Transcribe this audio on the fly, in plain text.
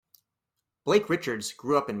Blake Richards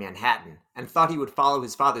grew up in Manhattan and thought he would follow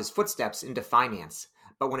his father's footsteps into finance.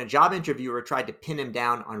 But when a job interviewer tried to pin him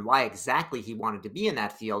down on why exactly he wanted to be in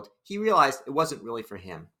that field, he realized it wasn't really for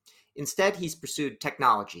him. Instead, he's pursued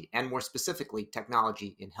technology, and more specifically,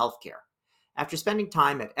 technology in healthcare. After spending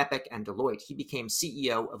time at Epic and Deloitte, he became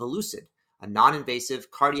CEO of Elucid, a non-invasive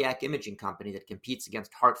cardiac imaging company that competes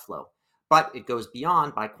against HeartFlow. But it goes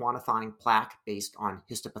beyond by quantifying plaque based on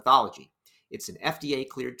histopathology. It's an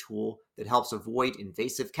FDA-cleared tool that helps avoid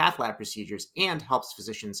invasive cath lab procedures and helps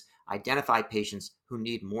physicians identify patients who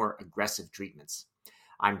need more aggressive treatments.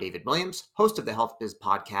 I'm David Williams, host of the Health Biz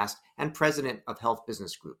podcast and president of Health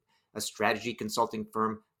Business Group, a strategy consulting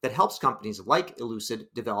firm that helps companies like Elucid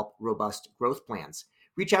develop robust growth plans.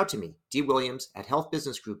 Reach out to me,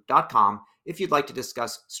 dwilliams@healthbusinessgroup.com, if you'd like to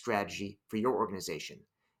discuss strategy for your organization.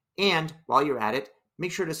 And while you're at it,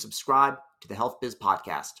 make sure to subscribe to the Health Biz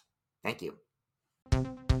podcast. Thank you.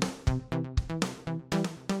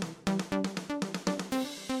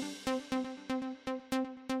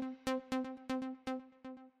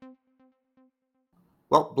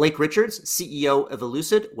 Well, Blake Richards, CEO of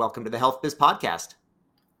Elucid, welcome to the Health Biz podcast.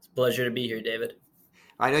 It's a pleasure to be here, David.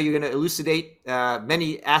 I know you're going to elucidate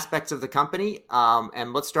many aspects of the company,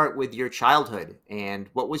 and let's start with your childhood. And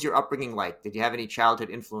what was your upbringing like? Did you have any childhood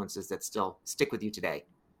influences that still stick with you today?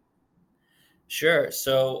 Sure.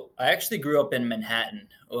 So I actually grew up in Manhattan,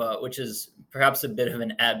 which is perhaps a bit of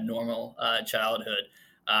an abnormal childhood,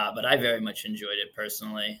 but I very much enjoyed it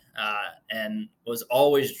personally and was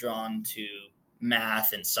always drawn to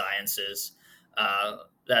math and sciences.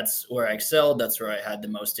 That's where I excelled. That's where I had the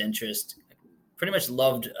most interest. Pretty much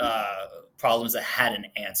loved problems that had an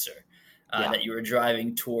answer, that you were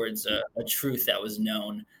driving towards a truth that was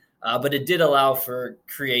known. But it did allow for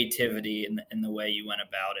creativity in the way you went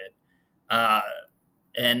about it.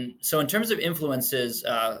 And so in terms of influences,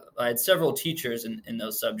 I had several teachers in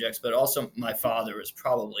those subjects, but also my father was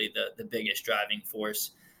probably the biggest driving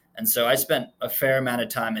force. And so I spent a fair amount of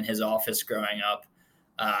time in his office growing up,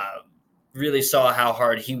 really saw how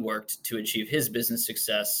hard he worked to achieve his business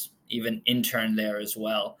success, even interned there as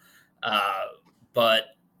well.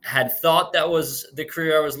 But had thought that was the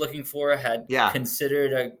career I was looking for, had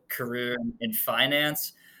considered a career in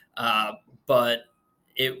finance, but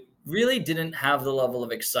it really didn't have the level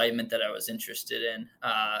of excitement that I was interested in,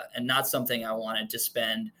 and not something I wanted to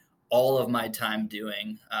spend all of my time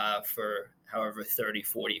doing for however 30,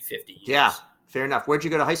 40, 50 years. Yeah, fair enough. Where'd you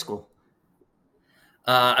go to high school?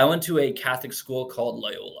 I went to a Catholic school called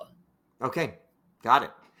Loyola. Okay, got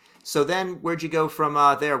it. So then where'd you go from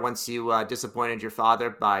there once you disappointed your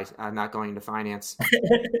father by not going into finance?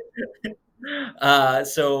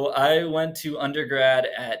 So I went to undergrad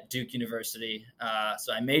at Duke University.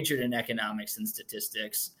 So I majored in economics and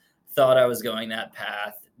statistics, thought I was going that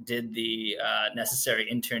path, did the necessary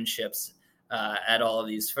internships at all of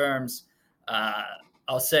these firms.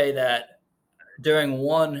 I'll say that during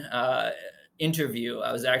one interview,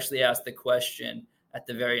 I was actually asked the question at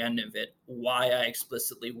the very end of it, why I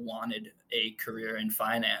explicitly wanted a career in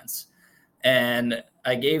finance. And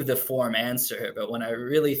I gave the form answer, but when I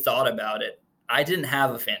really thought about it, I didn't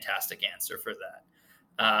have a fantastic answer for that.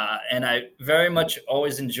 And I very much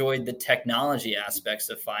always enjoyed the technology aspects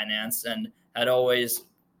of finance and had always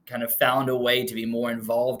kind of found a way to be more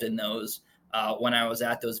involved in those when I was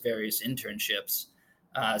at those various internships.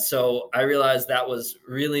 So I realized that was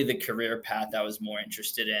really the career path I was more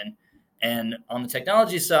interested in. And on the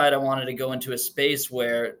technology side, I wanted to go into a space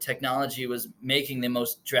where technology was making the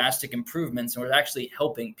most drastic improvements and was actually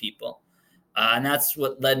helping people. And that's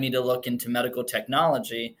what led me to look into medical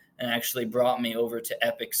technology and actually brought me over to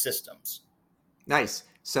Epic Systems. Nice.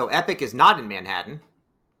 So Epic is not in Manhattan.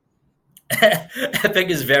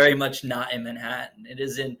 Epic is very much not in Manhattan. It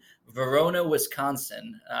is in Verona,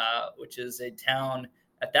 Wisconsin, which is a town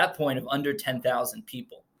at that point of under 10,000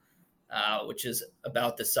 people. Which is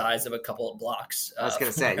about the size of a couple of blocks. I was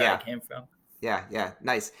going to say, yeah. I came from. Yeah,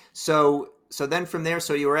 nice. So then from there,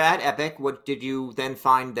 so you were at Epic. What did you then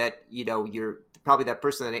find that, you're probably that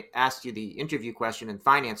person that asked you the interview question in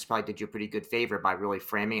finance probably did you a pretty good favor by really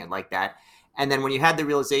framing it like that. And then when you had the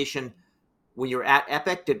realization when you were at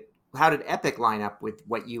Epic, how did Epic line up with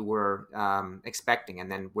what you were expecting?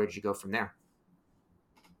 And then where did you go from there?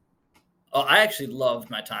 Oh, I actually loved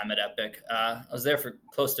my time at Epic. I was there for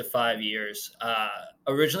close to 5 years.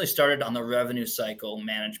 Originally started on the revenue cycle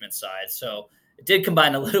management side. So it did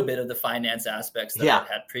combine a little bit of the finance aspects that I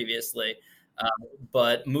had previously,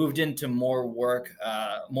 but moved into more work,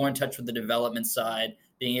 more in touch with the development side,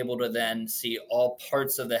 being able to then see all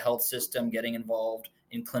parts of the health system, getting involved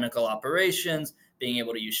in clinical operations, being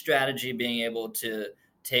able to use strategy, being able to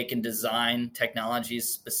take and design technologies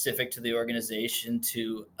specific to the organization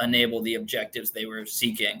to enable the objectives they were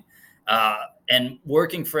seeking. And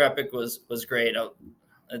working for Epic was great.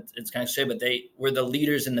 It's kind of shit, but they were the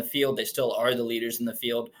leaders in the field. They still are the leaders in the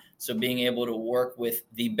field. So being able to work with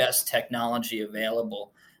the best technology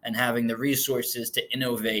available and having the resources to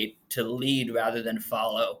innovate, to lead rather than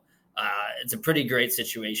follow, it's a pretty great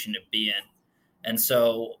situation to be in. And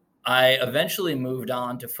so I eventually moved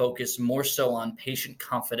on to focus more so on patient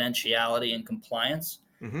confidentiality and compliance,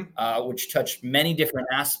 which touched many different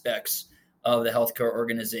aspects of the healthcare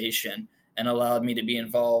organization and allowed me to be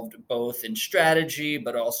involved both in strategy,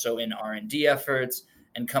 but also in R&D efforts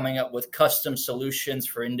and coming up with custom solutions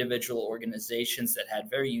for individual organizations that had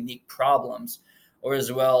very unique problems, or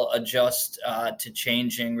as well adjust to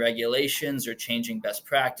changing regulations or changing best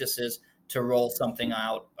practices to roll something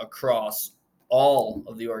out across all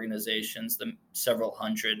of the organizations, the several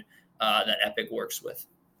hundred that Epic works with.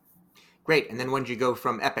 Great. And then when did you go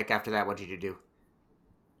from Epic after that? What did you do?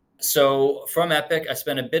 So from Epic, I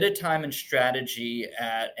spent a bit of time in strategy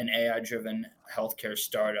at an AI-driven healthcare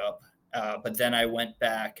startup, but then I went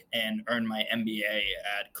back and earned my MBA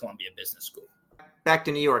at Columbia Business School. Back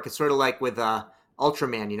to New York. It's sort of like with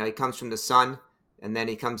Ultraman. He comes from the sun, and then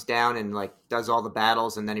he comes down and does all the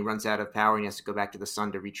battles, and then he runs out of power, and he has to go back to the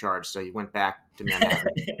sun to recharge. So he went back to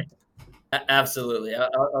Manhattan. Absolutely.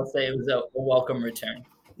 I'll say it was a welcome return.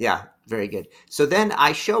 Yeah, very good. So then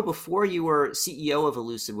I show before you were CEO of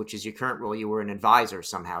Elucid, which is your current role, you were an advisor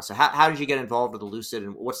somehow. So how did you get involved with Elucid,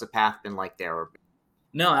 and what's the path been like there?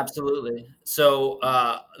 No, absolutely. So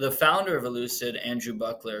the founder of Elucid, Andrew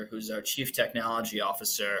Buckler, who's our chief technology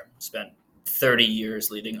officer, spent 30 years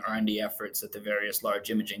leading R&D efforts at the various large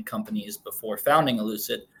imaging companies before founding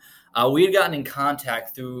Elucid. We had gotten in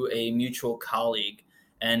contact through a mutual colleague,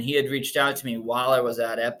 and he had reached out to me while I was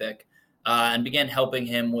at Epic and began helping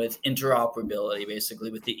him with interoperability,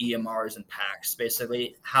 basically with the EMRs and PACS,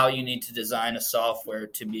 basically how you need to design a software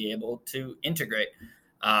to be able to integrate.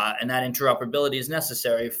 And that interoperability is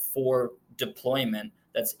necessary for deployment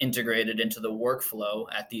that's integrated into the workflow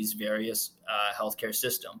at these various healthcare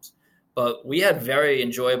systems. But we had very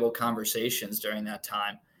enjoyable conversations during that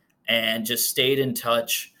time and just stayed in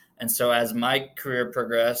touch. And so as my career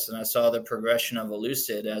progressed and I saw the progression of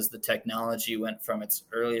Elucid as the technology went from its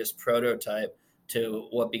earliest prototype to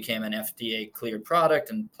what became an FDA cleared product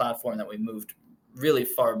and platform that we moved really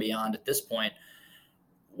far beyond at this point,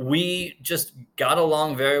 we just got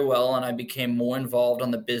along very well, and I became more involved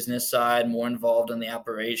on the business side, more involved in the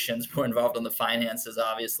operations, more involved on the finances,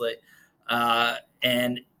 obviously,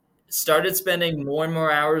 and started spending more and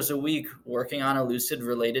more hours a week working on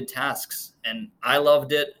Elucid-related tasks. And I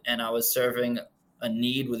loved it, and I was serving a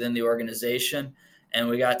need within the organization. And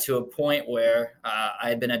we got to a point where I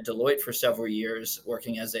had been at Deloitte for several years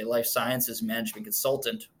working as a life sciences management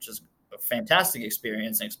consultant, which is a fantastic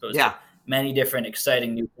experience and exposed to many different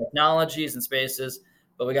exciting new technologies and spaces.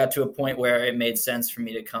 But we got to a point where it made sense for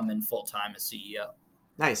me to come in full-time as CEO.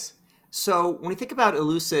 Nice. So when you think about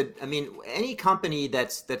Elucid, I mean, any company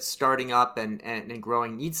that's starting up and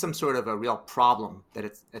growing needs some sort of a real problem that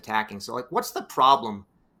it's attacking. So what's the problem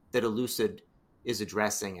that Elucid is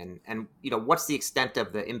addressing, and what's the extent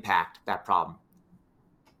of the impact of that problem?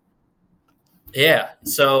 Yeah,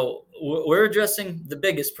 so we're addressing the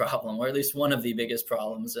biggest problem, or at least one of the biggest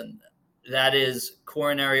problems, and that is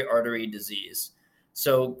coronary artery disease.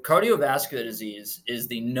 So cardiovascular disease is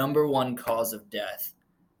the number one cause of death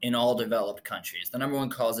in all developed countries, the number one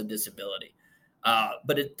cause of disability.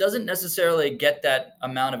 But it doesn't necessarily get that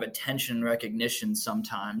amount of attention and recognition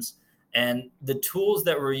sometimes. And the tools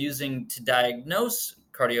that we're using to diagnose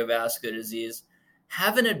cardiovascular disease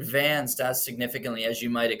haven't advanced as significantly as you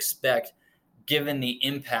might expect, given the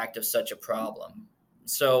impact of such a problem.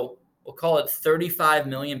 So we'll call it 35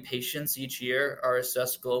 million patients each year are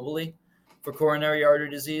assessed globally for coronary artery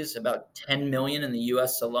disease, about 10 million in the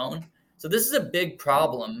US alone. So this is a big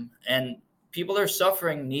problem, and people are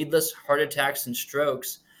suffering needless heart attacks and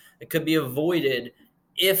strokes that could be avoided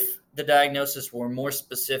if the diagnosis were more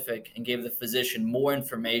specific and gave the physician more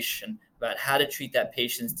information about how to treat that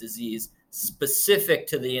patient's disease specific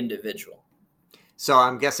to the individual. So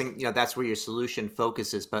I'm guessing, that's where your solution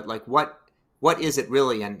focuses, but what is it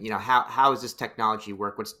really? And, how does this technology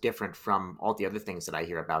work? What's different from all the other things that I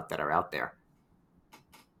hear about that are out there?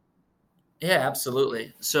 Yeah,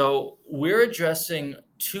 absolutely. So we're addressing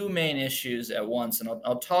two main issues at once, and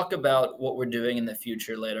I'll talk about what we're doing in the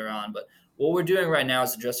future later on. But what we're doing right now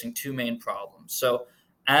is addressing two main problems. So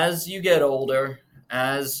as you get older,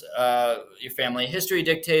 as your family history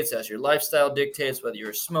dictates, as your lifestyle dictates, whether you're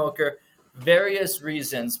a smoker, various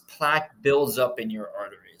reasons, plaque builds up in your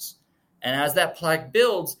arteries. And as that plaque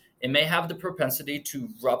builds, it may have the propensity to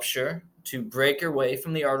rupture, to break away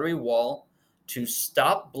from the artery wall, to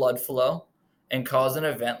stop blood flow, and cause an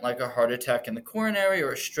event like a heart attack in the coronary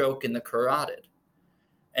or a stroke in the carotid.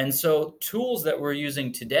 And so tools that we're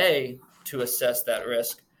using today to assess that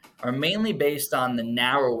risk are mainly based on the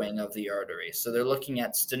narrowing of the artery. So they're looking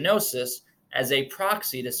at stenosis as a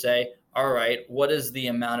proxy to say, all right, what is the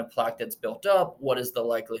amount of plaque that's built up? What is the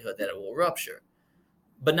likelihood that it will rupture?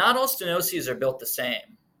 But not all stenoses are built the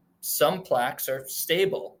same. Some plaques are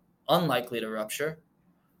stable, unlikely to rupture.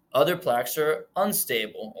 Other plaques are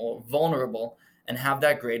unstable or vulnerable and have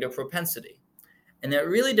that greater propensity. And that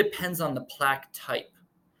really depends on the plaque type.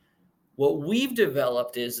 What we've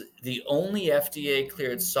developed is the only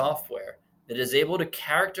FDA-cleared software that is able to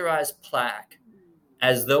characterize plaque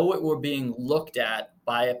as though it were being looked at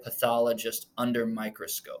by a pathologist under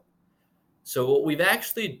microscope. So what we've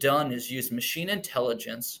actually done is use machine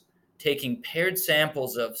intelligence, taking paired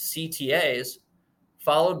samples of CTAs,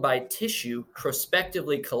 followed by tissue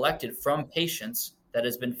prospectively collected from patients that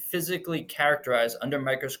has been physically characterized under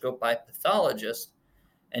microscope by pathologists,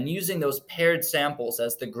 and using those paired samples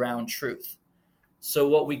as the ground truth. So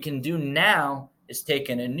what we can do now is take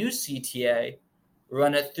in a new CTA,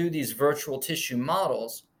 run it through these virtual tissue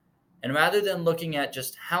models, and rather than looking at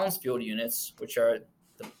just Hounsfield units, which are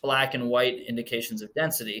the black and white indications of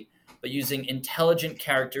density, but using intelligent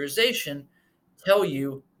characterization, tell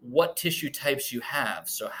you what tissue types you have.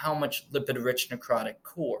 So how much lipid-rich necrotic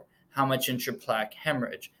core, how much intraplaque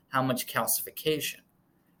hemorrhage, how much calcification.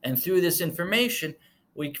 And through this information,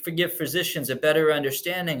 we give physicians a better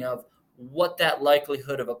understanding of what that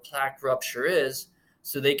likelihood of a plaque rupture is,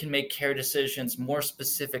 so they can make care decisions more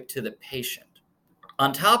specific to the patient.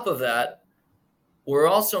 On top of that, we're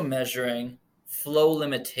also measuring flow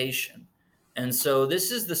limitation. And so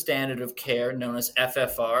this is the standard of care known as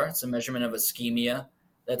FFR. It's a measurement of ischemia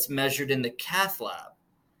that's measured in the cath lab.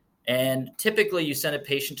 And typically you send a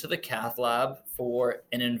patient to the cath lab for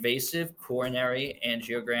an invasive coronary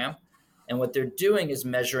angiogram. And what they're doing is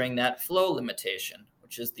measuring that flow limitation,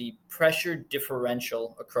 which is the pressure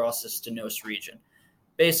differential across the stenosed region.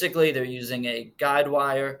 Basically, they're using a guide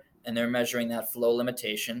wire and they're measuring that flow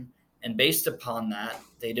limitation. And based upon that,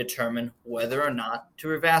 they determine whether or not to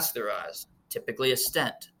revascularize, typically a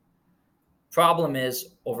stent. Problem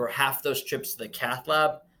is, over half those trips to the cath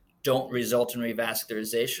lab don't result in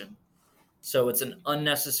revascularization. So it's an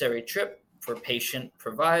unnecessary trip for patient,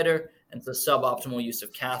 provider, and it's a suboptimal use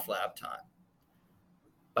of cath lab time.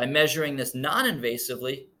 By measuring this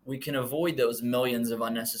non-invasively, we can avoid those millions of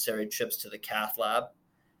unnecessary trips to the cath lab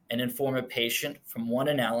and inform a patient from one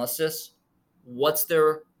analysis, what's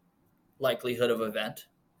their likelihood of event,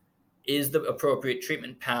 is the appropriate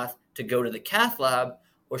treatment path to go to the cath lab,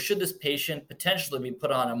 or should this patient potentially be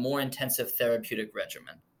put on a more intensive therapeutic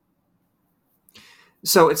regimen?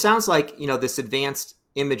 So it sounds like, this advanced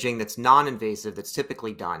imaging that's non-invasive, that's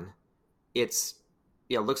typically done, it's,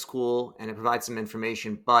 looks cool and it provides some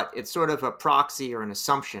information, but it's sort of a proxy or an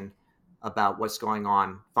assumption about what's going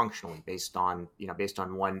on functionally based on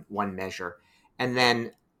one measure. And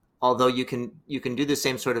then, although you can do the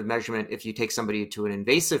same sort of measurement if you take somebody to an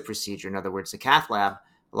invasive procedure, in other words, the cath lab,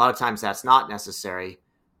 a lot of times that's not necessary.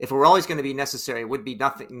 If it were always going to be necessary, it would be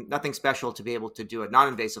nothing special to be able to do it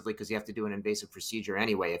non-invasively, because you have to do an invasive procedure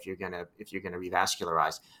anyway if you're going to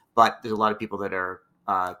revascularize. But there's a lot of people that are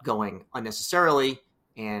going unnecessarily,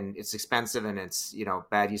 and it's expensive, and it's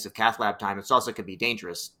bad use of cath lab time. It also could be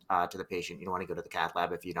dangerous to the patient. You don't want to go to the cath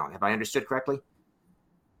lab if you don't. Have I understood correctly?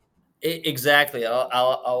 Exactly.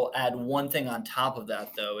 I'll add one thing on top of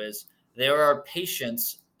that, though, is there are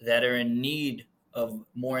patients that are in need of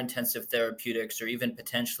more intensive therapeutics or even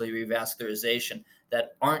potentially revascularization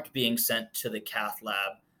that aren't being sent to the cath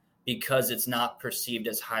lab because it's not perceived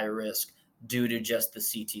as high risk due to just the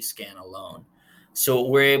CT scan alone. So what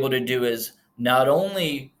we're able to do is not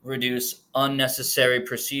only reduce unnecessary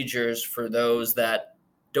procedures for those that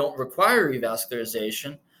don't require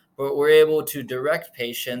revascularization, but we're able to direct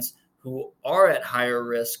patients who are at higher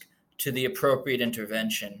risk to the appropriate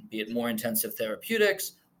intervention, be it more intensive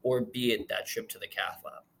therapeutics or be it that trip to the cath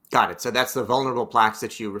lab. Got it. So that's the vulnerable plaques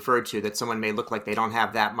that you referred to, that someone may look like they don't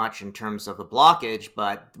have that much in terms of a blockage,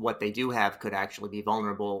 but what they do have could actually be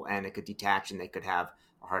vulnerable, and it could detach and they could have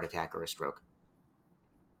a heart attack or a stroke.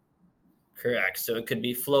 Correct. So it could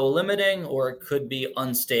be flow limiting or it could be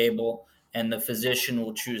unstable, and the physician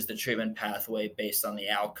will choose the treatment pathway based on the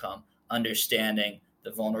outcome, understanding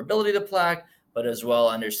the vulnerability to plaque, but as well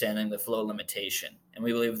understanding the flow limitation. And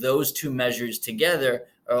we believe those two measures together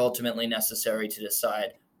are ultimately necessary to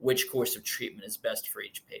decide which course of treatment is best for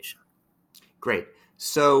each patient. Great.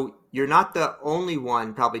 So you're not the only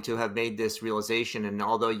one probably to have made this realization. And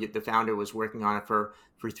although the founder was working on it for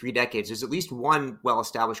 3 decades, there's at least one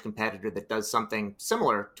well-established competitor that does something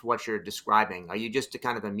similar to what you're describing. Are you just a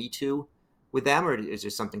kind of a me too with them, or is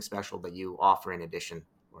there something special that you offer in addition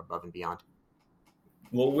or above and beyond?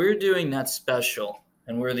 What we're doing that's special,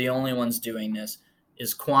 and we're the only ones doing this,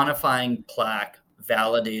 is quantifying plaque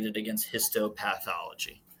validated against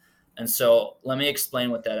histopathology. And so let me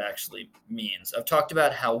explain what that actually means. I've talked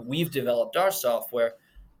about how we've developed our software,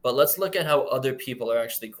 but let's look at how other people are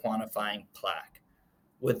actually quantifying plaque.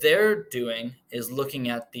 What they're doing is looking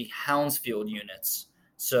at the Hounsfield units.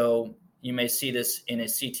 So you may see this in a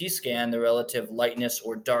CT scan, the relative lightness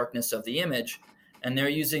or darkness of the image, and they're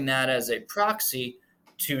using that as a proxy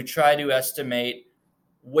to try to estimate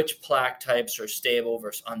which plaque types are stable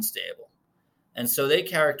versus unstable. And so they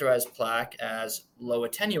characterize plaque as low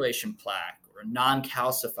attenuation plaque or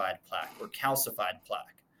non-calcified plaque or calcified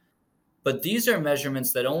plaque. But these are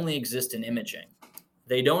measurements that only exist in imaging.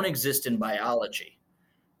 They don't exist in biology.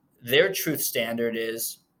 Their truth standard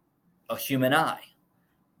is a human eye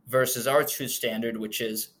versus our truth standard, which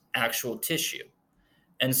is actual tissue.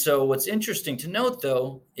 And so what's interesting to note,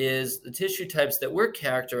 though, is the tissue types that we're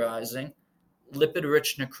characterizing,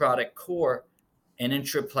 lipid-rich necrotic core and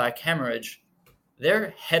intraplaque hemorrhage,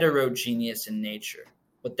 they're heterogeneous in nature.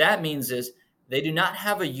 What that means is they do not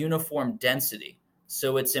have a uniform density,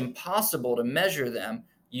 so it's impossible to measure them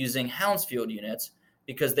using Hounsfield units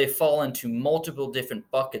because they fall into multiple different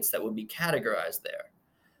buckets that would be categorized there.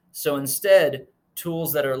 So instead,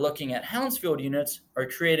 tools that are looking at Hounsfield units are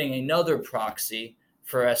creating another proxy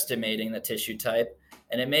for estimating the tissue type,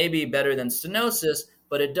 and it may be better than stenosis,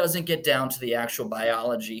 but it doesn't get down to the actual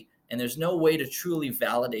biology, and there's no way to truly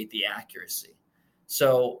validate the accuracy.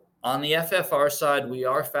 So on the FFR side, we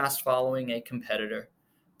are fast following a competitor,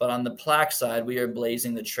 but on the plaque side, we are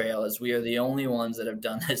blazing the trail as we are the only ones that have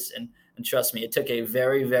done this. And trust me, it took a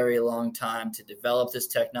very, very long time to develop this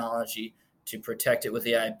technology, to protect it with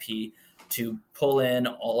the IP, to pull in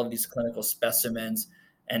all of these clinical specimens,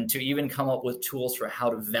 and to even come up with tools for how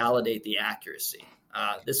to validate the accuracy.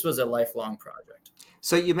 This was a lifelong project.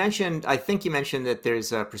 So I think you mentioned that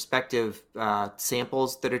there's prospective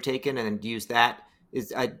samples that are taken and use that.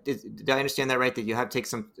 Did I understand that right? That you have to take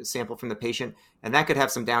some sample from the patient, and that could have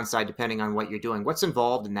some downside depending on what you're doing. What's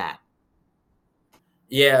involved in that?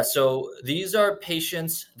 Yeah, so these are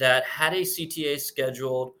patients that had a CTA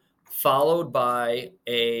scheduled, followed by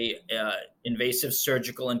a invasive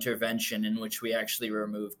surgical intervention in which we actually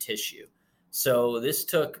removed tissue. So this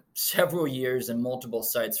took several years and multiple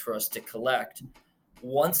sites for us to collect.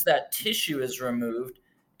 Once that tissue is removed,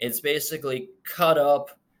 it's basically cut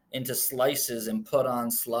up into slices and put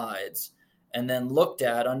on slides, and then looked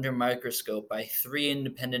at under microscope by 3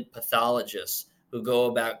 independent pathologists who go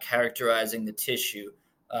about characterizing the tissue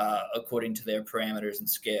according to their parameters and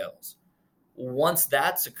scales. Once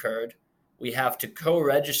that's occurred, we have to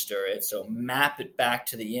co-register it, so map it back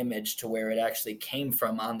to the image to where it actually came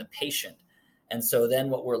from on the patient. And so then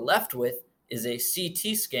what we're left with is a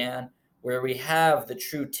CT scan where we have the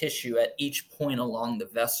true tissue at each point along the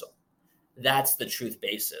vessel. That's the truth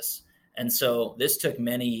basis. And so this took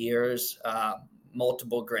many years,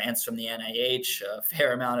 multiple grants from the NIH, a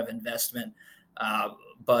fair amount of investment,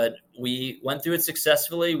 but we went through it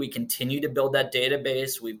successfully. We continue to build that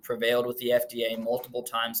database. We've prevailed with the FDA multiple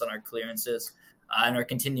times on our clearances and are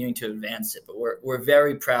continuing to advance it. But we're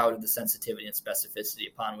very proud of the sensitivity and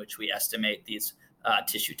specificity upon which we estimate these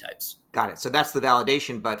tissue types. Got it. So that's the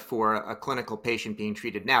validation, but for a clinical patient being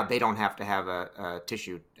treated now, they don't have to have a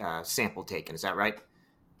tissue sample taken. Is that right?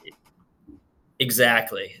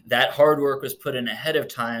 Exactly. That hard work was put in ahead of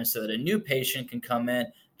time so that a new patient can come in,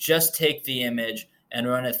 just take the image and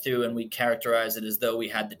run it through, and we characterize it as though we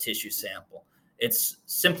had the tissue sample. It's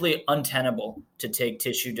simply untenable to take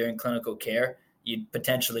tissue during clinical care. You'd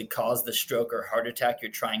potentially cause the stroke or heart attack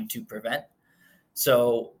you're trying to prevent.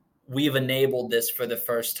 So we've enabled this for the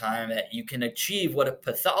first time, that you can achieve what a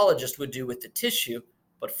pathologist would do with the tissue,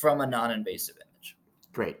 but from a non-invasive image.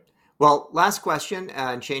 Great. Well, last question,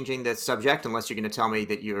 and changing the subject, unless you're going to tell me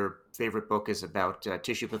that your favorite book is about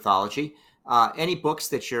tissue pathology. Any books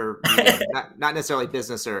that you're reading, not necessarily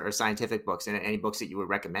business or scientific books, and any books that you would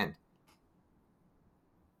recommend?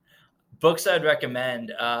 Books I'd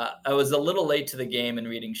recommend. I was a little late to the game in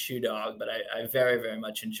reading Shoe Dog, but I very, very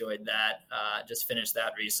much enjoyed that. Just finished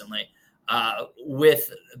that recently.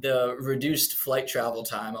 With the reduced flight travel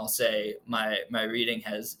time, I'll say my reading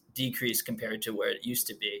has decreased compared to where it used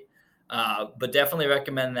to be. But definitely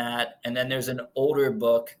recommend that. And then there's an older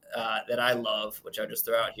book that I love, which I'll just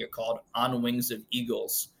throw out here, called On Wings of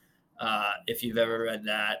Eagles. If you've ever read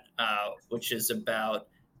that, which is about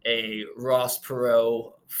a Ross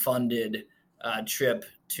Perot funded trip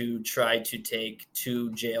to try to take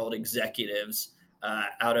 2 jailed executives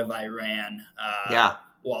out of Iran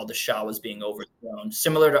while the Shah was being overthrown.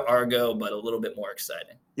 Similar to Argo, but a little bit more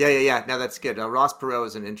exciting. Yeah. No, that's good. Ross Perot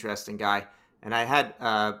is an interesting guy. And I had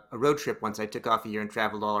a road trip once. I took off a year and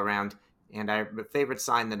traveled all around. And my favorite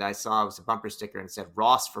sign that I saw was a bumper sticker and said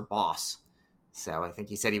 "Ross for Boss." So I think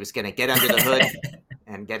he said he was going to get under the hood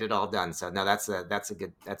and get it all done. So no, that's a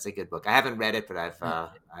good book. I haven't read it, but I've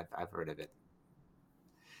heard of it.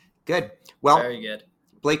 Good. Well, very good.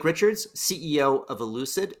 Blake Richards, CEO of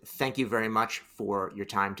Elucid, thank you very much for your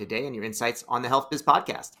time today and your insights on the Health Biz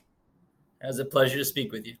Podcast. It was a pleasure to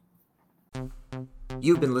speak with you.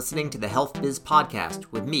 You've been listening to the Health Biz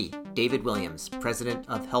Podcast with me, David Williams, president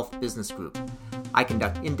of Health Business Group. I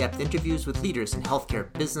conduct in-depth interviews with leaders in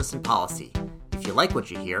healthcare business and policy. If you like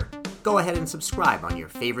what you hear, go ahead and subscribe on your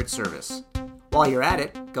favorite service. While you're at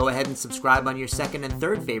it, go ahead and subscribe on your second and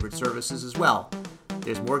third favorite services as well.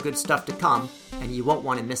 There's more good stuff to come, and you won't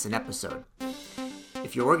want to miss an episode.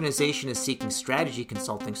 If your organization is seeking strategy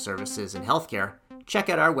consulting services in healthcare, check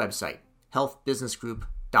out our website,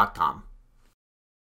 healthbusinessgroup.com.